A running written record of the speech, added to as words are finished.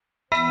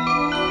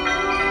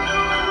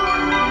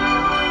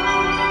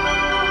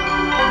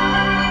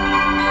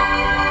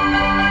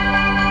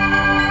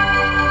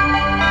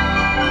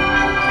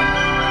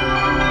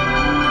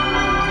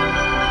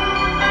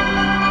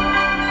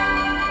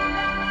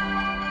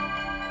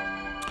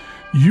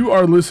You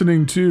are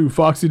listening to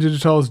Foxy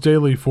Digitalis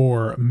Daily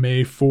for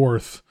May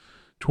 4th,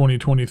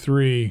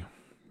 2023.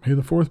 May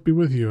the 4th be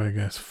with you, I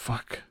guess.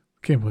 Fuck.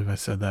 Can't believe I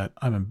said that.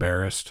 I'm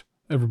embarrassed.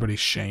 Everybody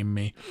shame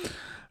me.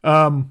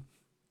 I'm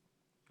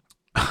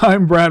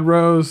Brad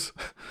Rose.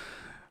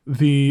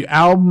 The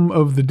album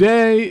of the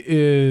day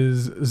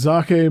is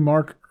zakè,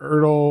 Marc,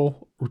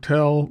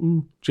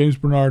 Ertel, James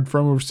Bernard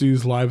from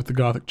overseas, live at the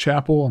Gothic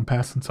Chapel on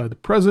Past Inside the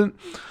Present.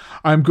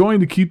 I'm going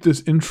to keep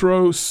this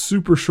intro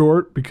super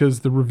short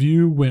because the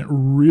review went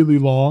really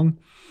long.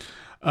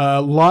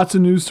 Lots of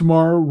news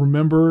tomorrow.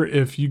 Remember,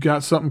 if you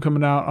got something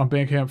coming out on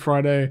Bandcamp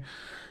Friday,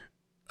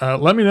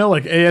 let me know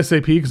like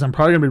ASAP because I'm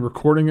probably going to be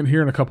recording it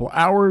here in a couple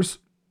hours.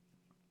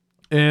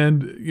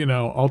 And, you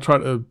know, I'll try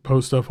to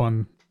post stuff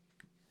on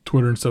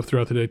Twitter and stuff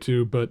throughout the day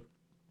too. But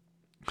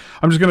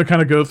I'm just going to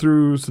kind of go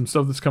through some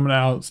stuff that's coming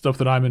out, stuff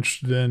that I'm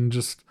interested in.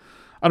 Just,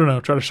 I don't know,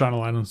 try to shine a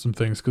light on some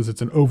things because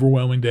it's an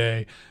overwhelming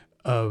day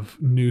of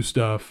new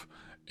stuff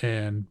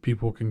and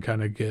people can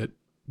kind of get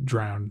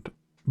drowned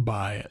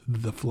by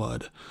the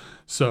flood.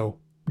 So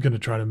I'm going to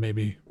try to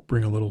maybe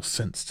bring a little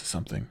sense to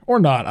something or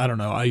not. I don't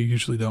know. I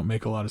usually don't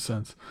make a lot of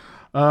sense.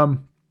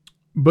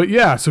 But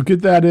yeah, so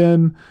get that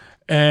in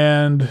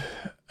and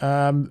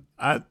I'm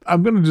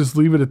going to just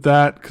leave it at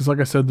that because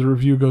like I said, the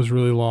review goes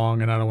really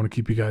long and I don't want to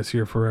keep you guys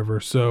here forever.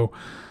 So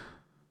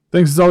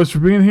thanks as always for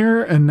being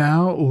here. And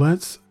now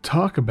let's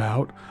talk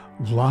about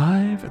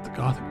Live at the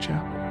Gothic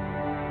Chapel.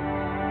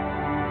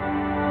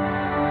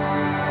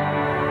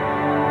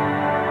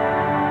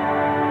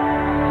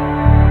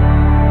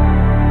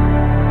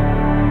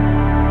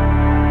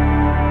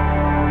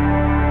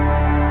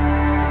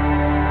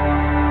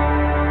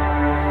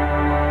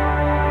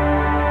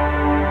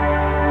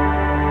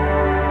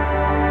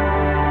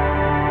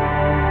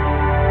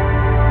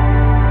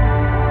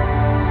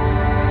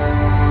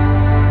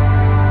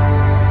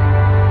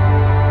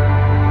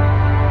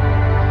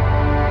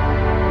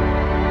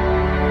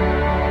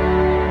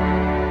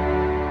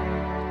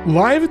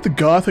 Live at the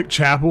Gothic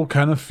Chapel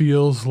kind of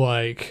feels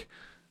like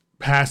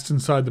Past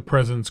Inside the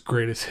Present's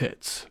greatest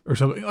hits or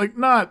something. Like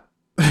not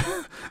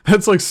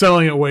that's like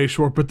selling it way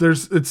short, but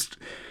it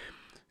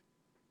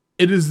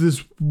is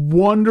this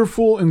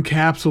wonderful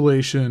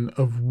encapsulation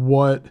of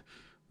what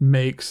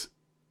makes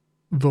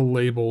the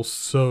label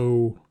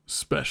so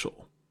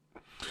special.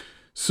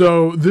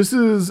 So this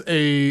is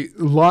a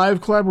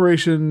live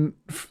collaboration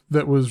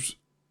that was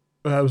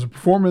a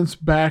performance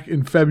back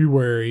in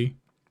February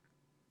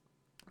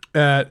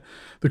at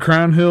the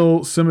Crown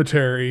Hill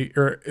Cemetery,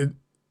 or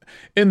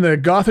in the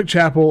Gothic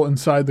Chapel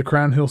inside the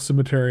Crown Hill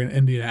Cemetery in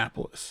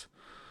Indianapolis,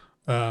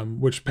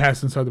 which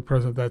Past Inside the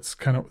Present. That's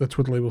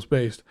what the label's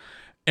based,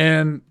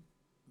 and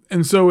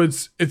so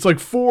it's like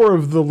four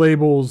of the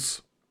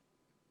label's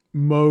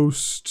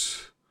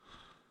most,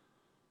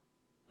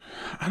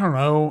 I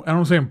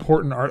don't say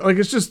important art. Like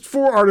it's just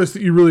four artists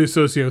that you really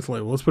associate with the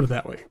label. Let's put it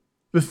that way.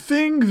 The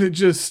thing that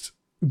just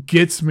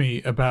gets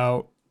me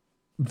about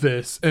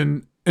this,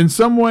 and in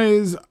some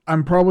ways,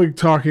 I'm probably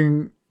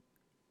talking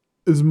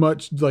as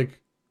much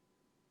like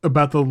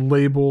about the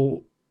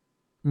label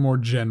more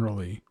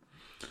generally,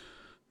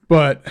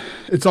 but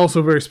it's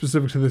also very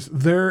specific to this.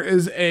 There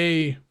is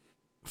a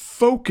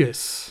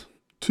focus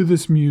to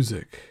this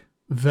music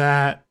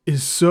that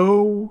is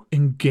so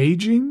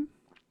engaging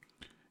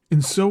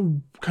and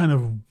so kind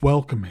of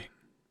welcoming.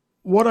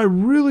 What I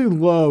really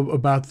love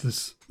about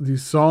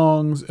these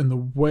songs and the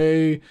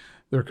way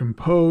they're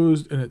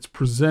composed and it's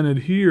presented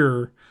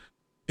here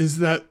is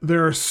that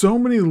there are so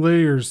many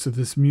layers to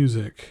this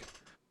music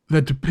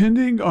that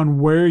depending on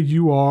where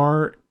you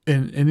are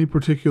in any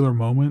particular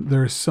moment,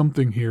 there is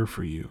something here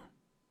for you.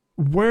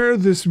 Where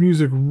this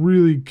music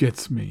really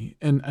gets me,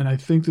 and I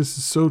think this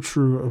is so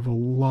true of a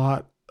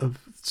lot of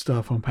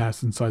stuff on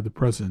Past Inside the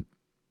Present,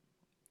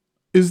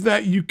 is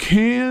that you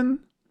can,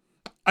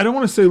 I don't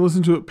want to say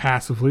listen to it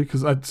passively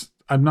because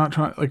I'm not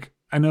trying, like,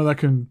 I know that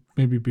can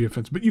maybe be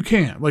offensive, but you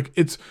can. Like,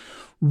 it's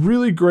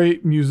really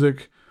great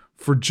music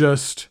for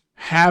just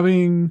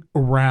having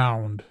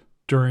around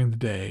during the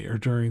day or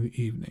during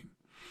the evening.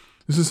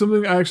 This is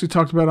something I actually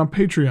talked about on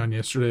Patreon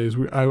yesterday.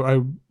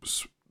 I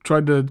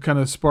tried to kind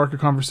of spark a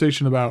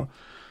conversation about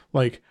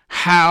like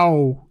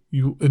how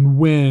you and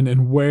when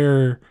and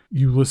where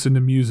you listen to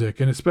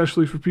music, and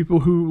especially for people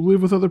who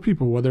live with other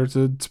people, whether it's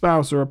a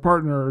spouse or a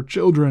partner or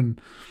children,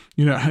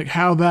 you know,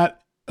 how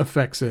that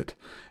affects it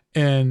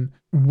and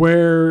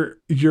where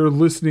your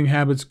listening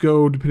habits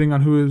go depending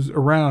on who is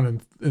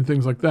around and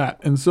things like that.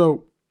 And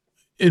so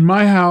in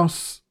my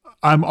house,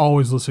 I'm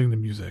always listening to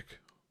music.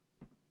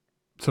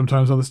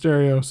 Sometimes on the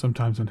stereo,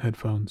 sometimes on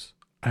headphones.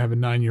 I have a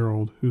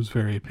 9-year-old who's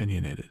very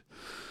opinionated.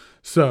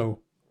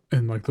 So,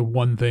 and like the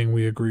one thing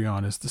we agree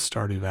on is the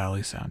Stardew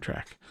Valley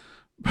soundtrack.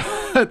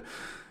 But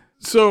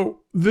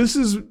so this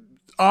is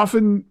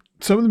often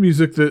some of the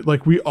music that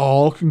like we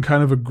all can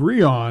kind of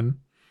agree on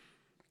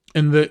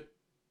and that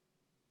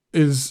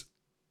is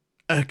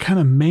a kind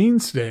of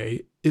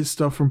mainstay is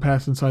stuff from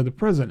Past Inside the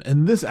Present.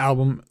 And this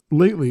album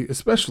lately,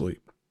 especially.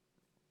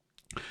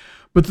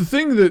 But the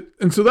thing that,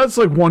 and so that's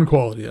like one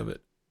quality of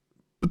it.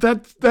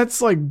 But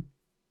that's like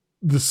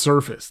the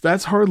surface.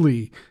 That's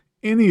hardly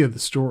any of the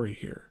story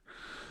here.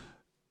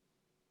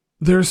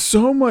 There's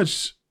so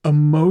much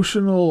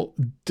emotional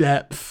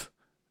depth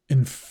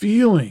and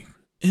feeling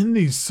in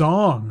these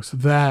songs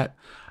that,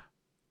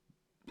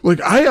 like,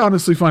 I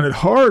honestly find it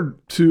hard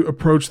to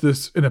approach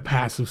this in a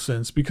passive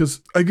sense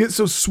because I get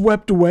so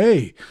swept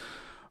away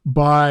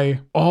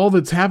by all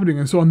that's happening.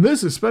 And so on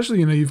this,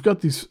 especially, you've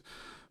got these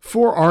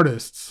 4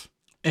 artists,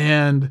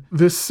 and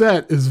this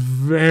set is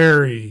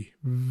very,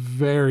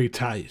 very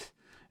tight.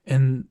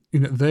 And,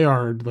 they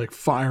are like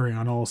firing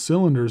on all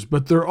cylinders,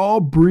 but they're all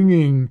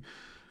bringing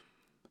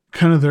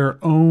kind of their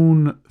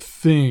own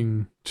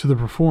thing to the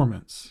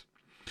performance.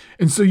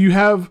 And so you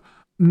have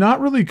not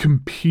really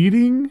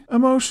competing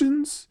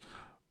emotions,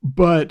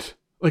 but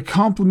like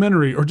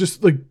complementary or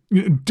just like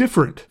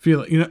different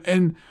feeling,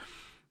 and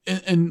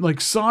like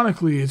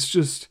sonically, it's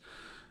just,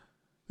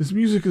 this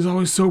music is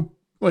always so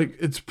like,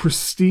 it's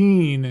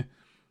pristine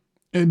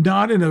and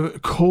not in a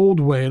cold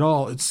way at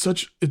all. It's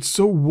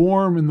so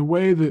warm in the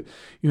way that,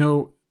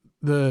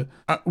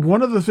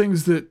 one of the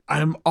things that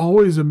I'm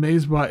always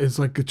amazed by is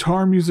like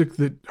guitar music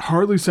that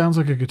hardly sounds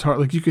like a guitar.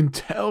 Like you can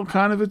tell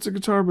kind of it's a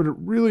guitar, but it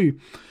really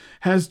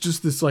has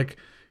just this like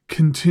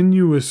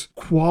continuous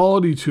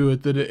quality to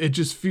it that it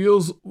just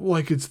feels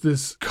like it's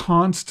this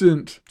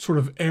constant sort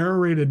of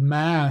aerated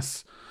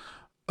mass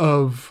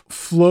of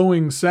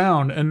flowing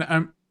sound. And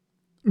I'm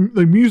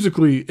like,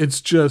 musically, it's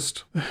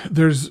just,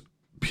 there's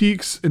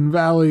peaks and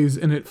valleys,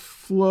 and it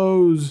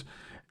flows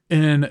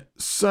in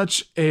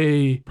such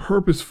a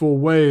purposeful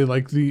way.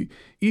 Like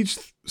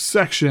each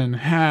section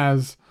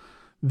has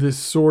this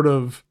sort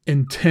of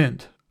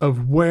intent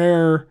of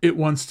where it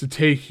wants to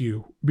take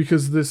you,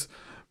 because this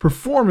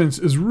performance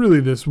is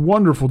really this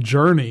wonderful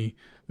journey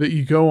that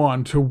you go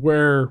on to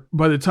where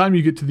by the time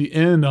you get to the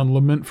end on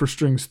Lament for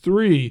Strings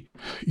 3,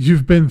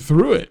 you've been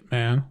through it,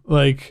 man.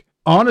 Like,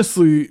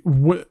 honestly,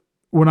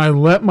 when I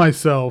let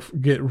myself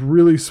get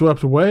really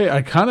swept away,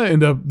 I kind of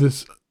end up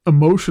this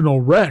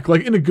emotional wreck,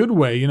 like in a good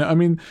way. I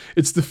mean,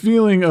 it's the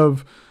feeling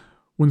of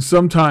when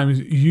sometimes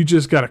you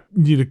just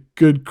need a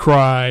good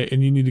cry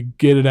and you need to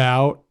get it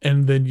out,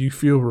 and then you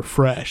feel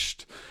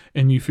refreshed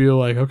and you feel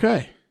like,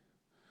 okay,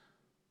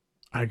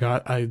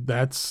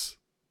 that's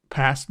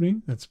past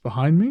me, that's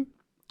behind me,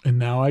 and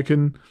now I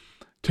can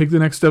take the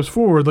next steps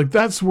forward. Like,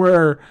 that's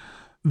where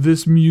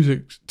this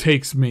music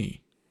takes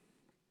me.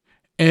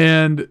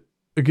 And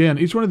again,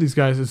 each one of these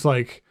guys is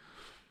like,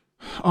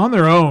 on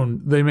their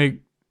own, they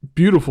make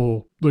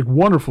beautiful, like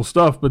wonderful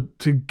stuff, but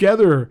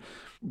together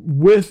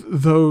with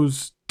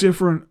those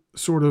different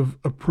sort of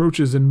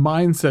approaches and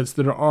mindsets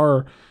that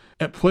are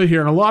at play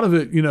here. And a lot of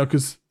it,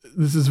 because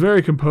this is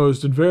very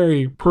composed and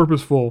very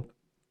purposeful.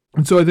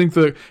 And so I think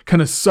the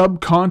kind of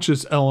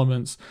subconscious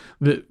elements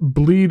that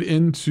bleed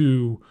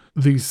into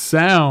these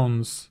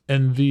sounds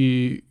and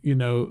the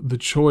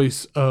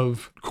choice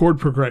of chord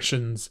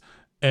progressions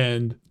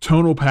and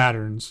tonal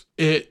patterns,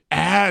 it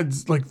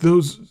adds like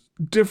those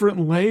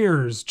different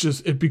layers.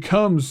 Just, it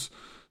becomes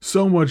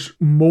so much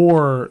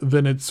more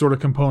than its sort of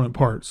component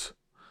parts,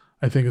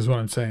 I think is what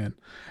I'm saying.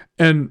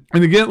 And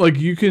again, like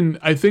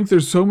I think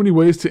there's so many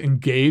ways to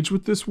engage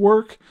with this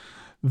work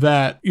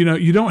that,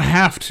 you don't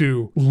have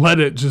to let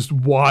it just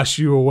wash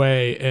you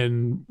away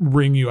and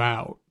wring you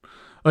out.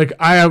 Like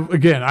I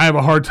have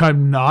a hard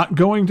time not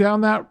going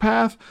down that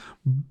path,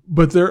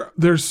 but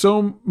there's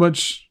so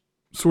much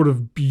sort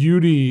of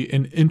beauty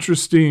and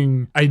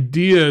interesting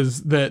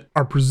ideas that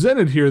are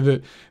presented here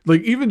that,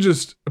 like, even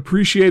just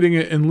appreciating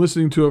it and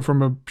listening to it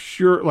from a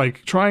pure,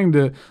 like, trying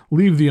to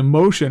leave the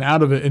emotion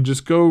out of it and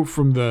just go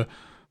from the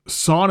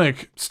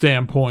sonic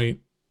standpoint,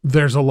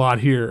 there's a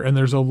lot here, and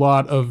there's a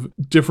lot of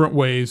different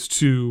ways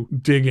to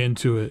dig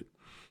into it.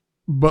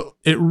 But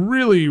it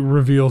really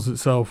reveals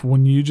itself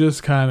when you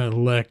just kind of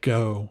let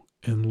go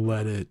and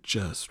let it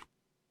just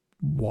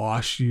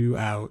wash you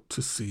out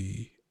to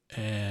sea.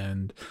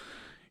 And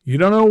you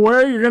don't know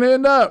where you're going to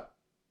end up,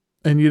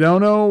 and you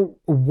don't know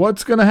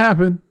what's going to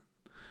happen.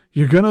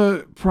 You're going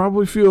to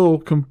probably feel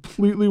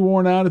completely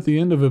worn out at the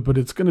end of it, but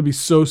it's going to be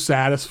so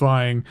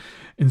satisfying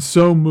and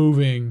so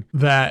moving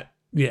that,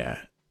 yeah,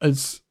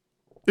 it's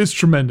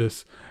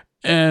tremendous.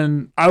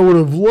 And I would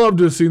have loved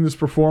to have seen this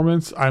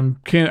performance.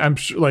 I'm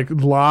sure, like,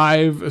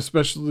 live,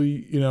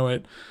 especially,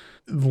 at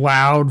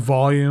loud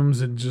volumes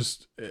and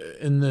just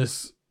in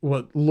this,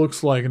 what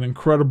looks like an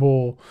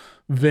incredible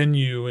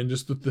venue, and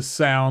just with the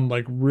sound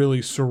like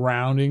really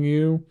surrounding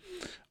you,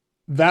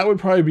 that would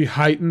probably be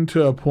heightened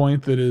to a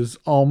point that is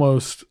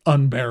almost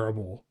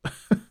unbearable.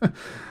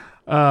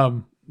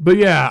 But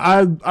yeah,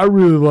 I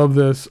really love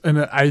this,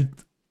 and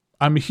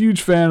I'm a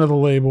huge fan of the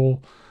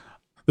label.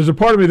 There's a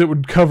part of me that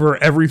would cover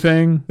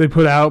everything they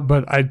put out,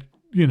 but I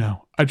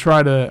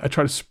try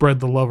to spread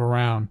the love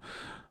around.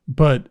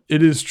 But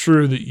it is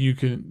true that you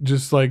can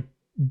just like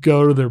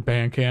go to their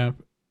Bandcamp,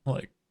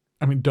 like,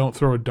 I mean, don't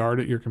throw a dart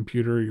at your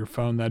computer or your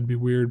phone. That'd be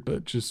weird,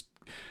 but just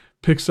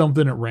pick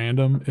something at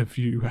random if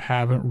you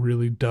haven't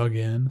really dug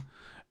in,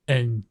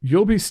 and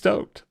you'll be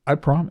stoked. I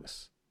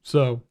promise.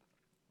 So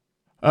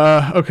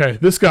Okay,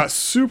 this got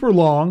super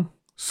long,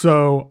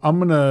 so I'm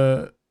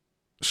gonna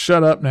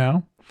shut up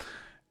now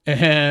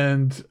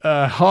and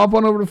hop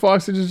on over to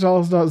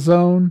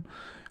foxydigitalis.zone.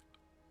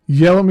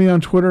 Yell at me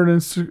on Twitter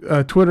and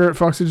Twitter at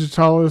Foxy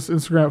Digitalis,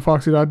 Instagram at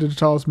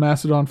foxy.digitalis,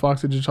 Mastodon,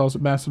 foxydigitalis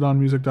at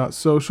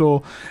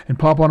mastodonmusic.social, and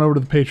pop on over to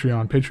the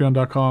Patreon,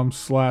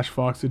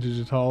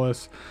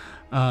 patreon.com/foxydigitalis.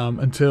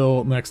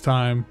 Until next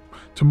time,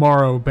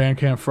 tomorrow,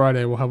 Bandcamp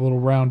Friday, we'll have a little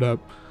roundup.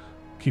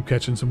 Keep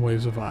catching some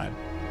waves of vibe.